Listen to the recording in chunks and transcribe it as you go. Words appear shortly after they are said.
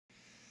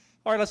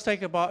All right, let's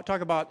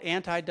talk about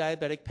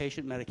anti-diabetic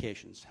patient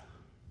medications.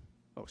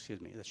 Oh, excuse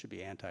me, that should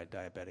be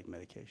anti-diabetic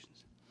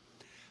medications.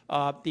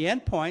 The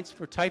endpoints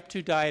for type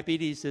 2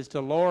 diabetes is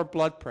to lower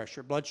blood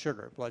pressure, blood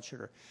sugar.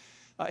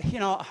 You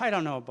know, I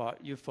don't know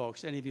about you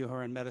folks, any of you who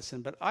are in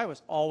medicine, but I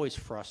was always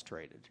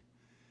frustrated.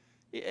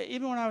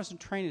 Even when I was in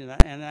training,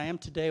 and I am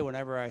today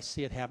whenever I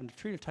see it happen to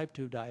treat a type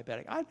 2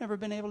 diabetic, I've never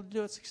been able to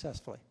do it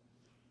successfully.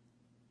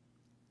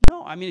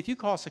 No, I mean, if you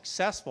call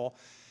successful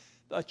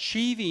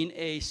achieving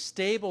a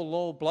stable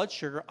low blood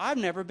sugar, I've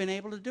never been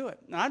able to do it.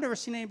 And I've never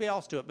seen anybody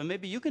else do it, but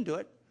maybe you can do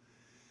it.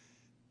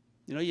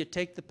 You know, you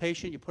take the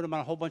patient, you put them on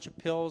a whole bunch of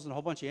pills and a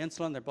whole bunch of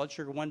insulin. Their blood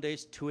sugar one day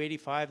is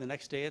 285, the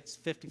next day it's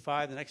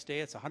 55, the next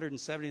day it's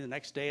 170, the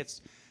next day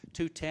it's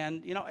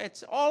 210. You know,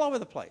 it's all over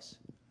the place.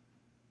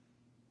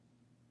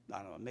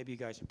 I don't know, maybe you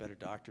guys are better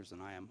doctors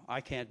than I am.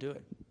 I can't do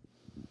it.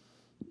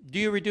 Do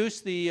you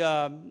reduce the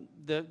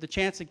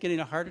chance of getting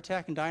a heart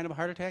attack and dying of a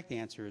heart attack? The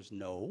answer is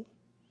no.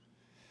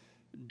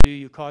 Do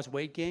you cause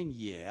weight gain?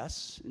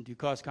 Yes. And do you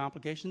cause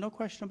complications? No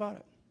question about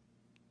it.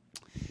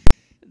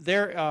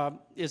 There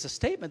is a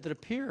statement that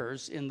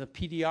appears in the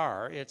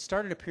PDR. It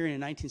started appearing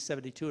in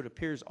 1972. It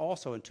appears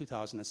also in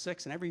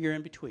 2006 and every year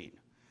in between.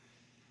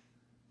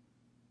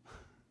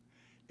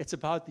 It's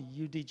about the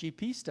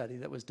UDGP study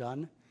that was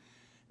done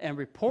and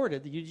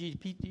reported. The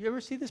UDGP, do you ever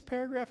see this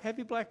paragraph,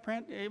 heavy black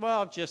print?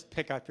 Well, just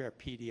pick up your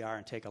PDR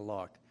and take a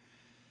look.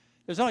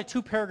 There's only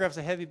 2 paragraphs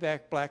of heavy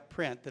black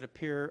print that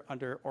appear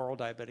under oral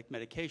diabetic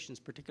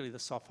medications, particularly the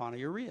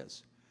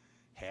sulfonylureas.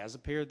 Has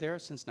appeared there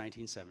since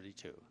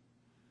 1972.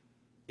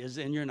 Is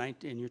in your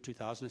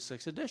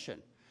 2006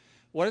 edition.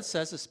 What it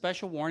says is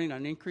special warning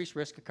on increased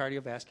risk of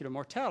cardiovascular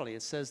mortality.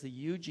 It says the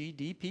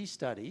UGDP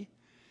study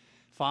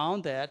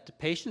found that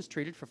patients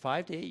treated for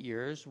 5 to 8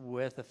 years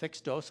with a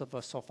fixed dose of a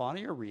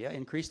sulfonylurea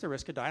increased the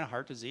risk of dying of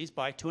heart disease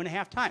by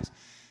 2.5 times.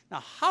 Now,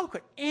 how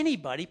could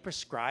anybody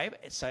prescribe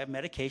a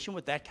medication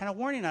with that kind of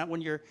warning on it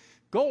when your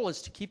goal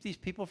is to keep these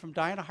people from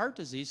dying of heart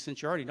disease,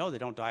 since you already know they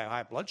don't die of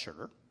high blood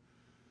sugar?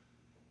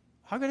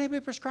 How could anybody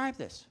prescribe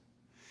this?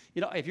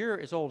 You know, if you're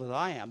as old as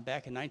I am,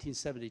 back in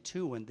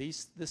 1972 when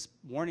this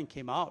warning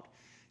came out,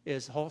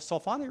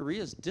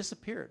 sulfonylureas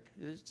disappeared.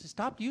 It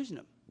stopped using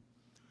them.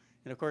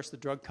 And of course, the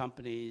drug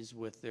companies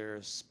with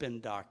their spin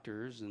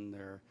doctors and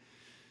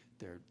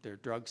their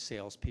drug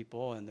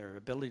salespeople and their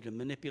ability to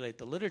manipulate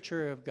the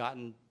literature have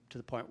gotten to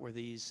the point where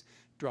these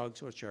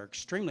drugs, which are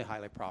extremely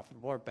highly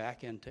profitable, are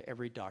back into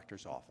every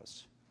doctor's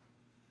office.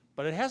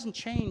 But it hasn't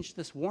changed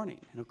this warning.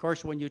 And of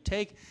course, when you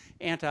take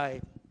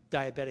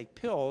anti-diabetic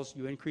pills,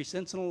 you increase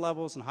insulin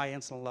levels, and high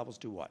insulin levels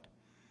do what?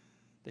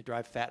 They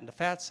drive fat into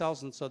fat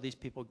cells, and so these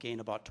people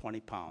gain about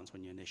 20 pounds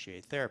when you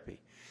initiate therapy,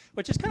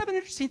 which is kind of an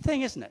interesting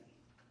thing, isn't it?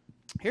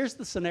 Here's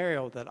the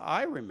scenario that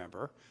I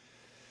remember,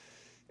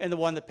 and the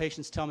one that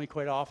patients tell me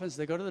quite often is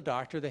they go to the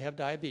doctor, they have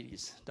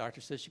diabetes. The doctor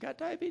says, you got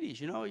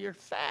diabetes, you know, you're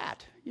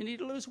fat, you need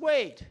to lose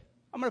weight.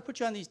 I'm going to put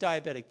you on these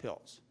diabetic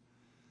pills.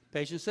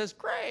 Patient says,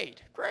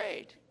 great,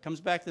 great. Comes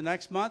back the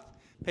next month,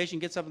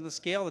 patient gets up on the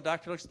scale, the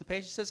doctor looks at the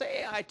patient and says,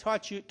 hey, I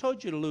told you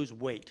to lose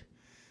weight.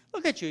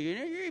 Look at you,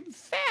 you're even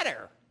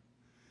fatter.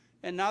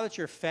 And now that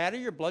you're fatter,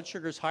 your blood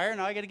sugar's higher,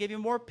 now I got to give you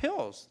more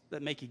pills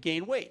that make you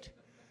gain weight.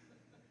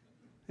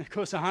 It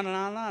goes on and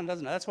on and on,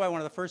 doesn't it? That's why one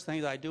of the first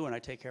things I do when I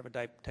take care of a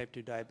type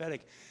 2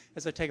 diabetic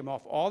is I take them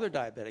off all their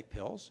diabetic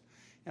pills,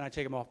 and I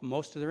take them off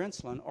most of their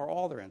insulin or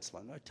all their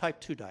insulin. A type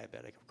 2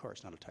 diabetic, of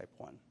course, not a type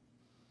 1.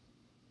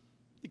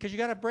 Because you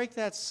got to break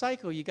that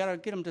cycle. You got to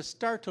get them to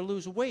start to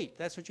lose weight.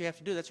 That's what you have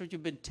to do. That's what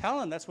you've been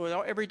telling. That's what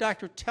every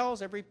doctor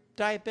tells every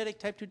diabetic,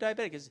 type 2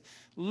 diabetic, is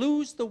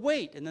lose the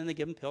weight, and then they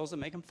give them pills that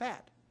make them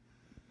fat.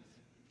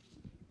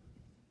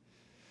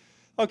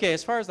 Okay,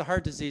 as far as the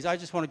heart disease, I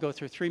just want to go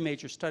through 3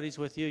 major studies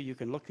with you. You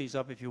can look these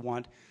up if you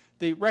want.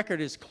 The record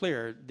is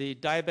clear. The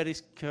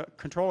Diabetes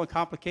Control and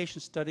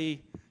Complications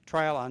Study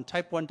trial on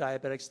type 1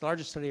 diabetics, the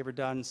largest study ever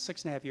done,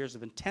 6.5 years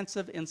of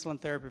intensive insulin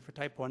therapy for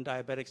type 1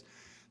 diabetics.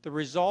 The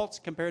results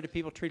compared to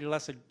people treated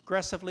less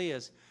aggressively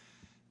is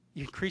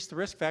you increase the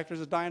risk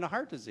factors of dying of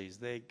heart disease.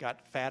 They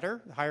got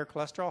fatter, higher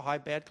cholesterol, high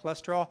bad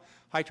cholesterol,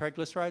 high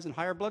triglycerides, and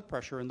higher blood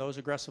pressure in those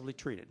aggressively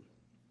treated.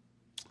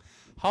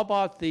 How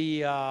about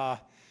the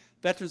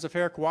Veterans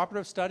Affairs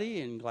Cooperative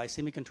Study in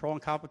glycemic control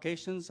and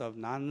complications of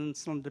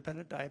non-insulin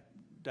dependent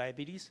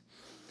diabetes?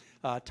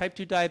 Type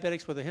 2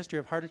 diabetics with a history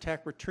of heart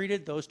attack were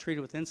treated. Those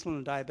treated with insulin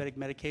and diabetic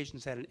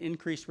medications had an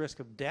increased risk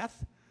of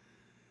death.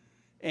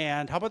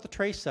 And how about the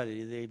TRACE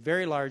study, the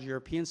very large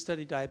European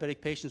study, diabetic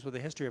patients with a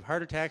history of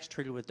heart attacks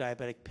treated with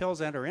diabetic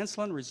pills and or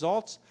insulin?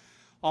 Results,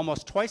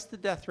 almost twice the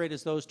death rate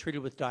as those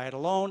treated with diet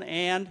alone,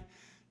 and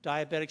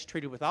diabetics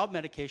treated without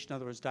medication, in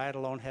other words, diet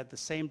alone, had the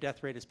same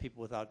death rate as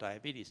people without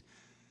diabetes.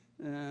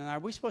 Are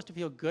we supposed to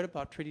feel good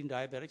about treating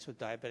diabetics with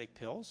diabetic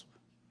pills?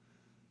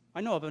 I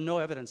know of no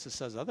evidence that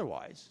says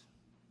otherwise.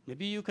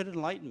 Maybe you could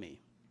enlighten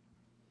me.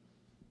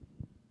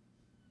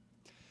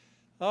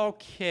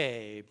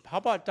 Okay, how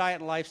about diet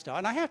and lifestyle?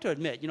 And I have to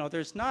admit, you know,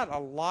 there's not a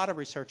lot of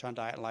research on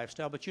diet and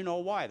lifestyle, but you know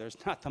why. There's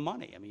not the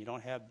money. I mean, you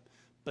don't have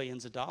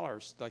billions of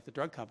dollars like the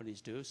drug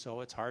companies do,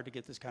 so it's hard to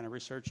get this kind of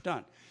research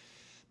done.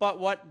 But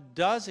what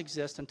does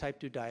exist in type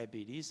 2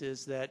 diabetes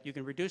is that you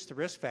can reduce the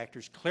risk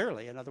factors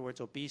clearly, in other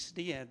words,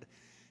 obesity, and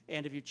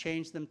if you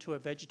change them to a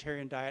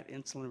vegetarian diet,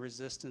 insulin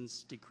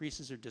resistance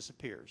decreases or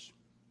disappears.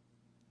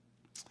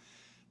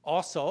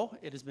 Also,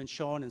 it has been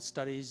shown in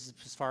studies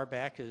as far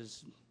back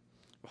as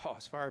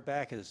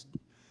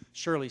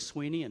Shirley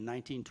Sweeney in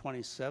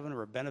 1927,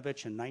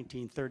 Rabinovich in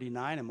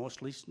 1939, and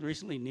most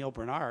recently Neil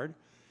Bernard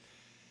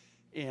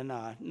in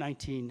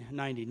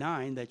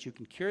 1999, that you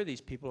can cure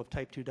these people of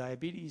type 2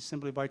 diabetes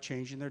simply by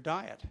changing their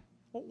diet.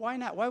 Well, why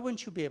not? Why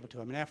wouldn't you be able to?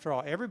 I mean, after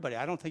all, everybody,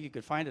 I don't think you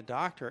could find a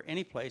doctor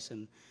any place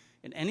in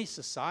any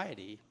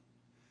society,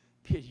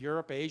 be it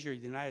Europe, Asia, or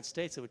the United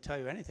States, that would tell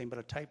you anything but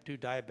a type 2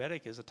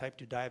 diabetic is a type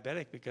 2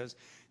 diabetic because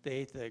they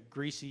ate the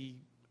greasy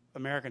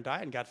American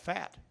diet and got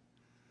fat.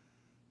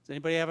 Does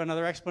anybody have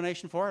another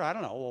explanation for it? I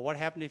don't know. Well, what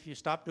happened if you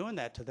stopped doing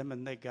that to them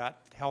and they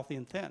got healthy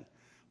and thin?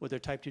 Would their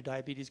type 2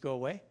 diabetes go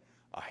away?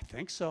 I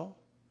think so.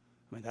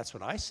 I mean, that's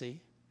what I see.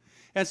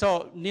 And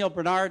so Neil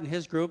Bernard and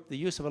his group, the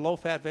use of a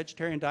low-fat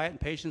vegetarian diet in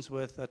patients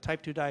with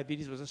type 2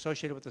 diabetes was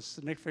associated with a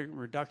significant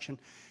reduction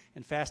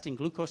in fasting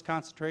glucose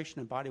concentration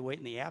and body weight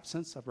in the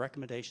absence of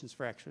recommendations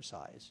for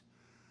exercise.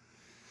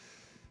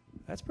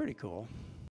 That's pretty cool.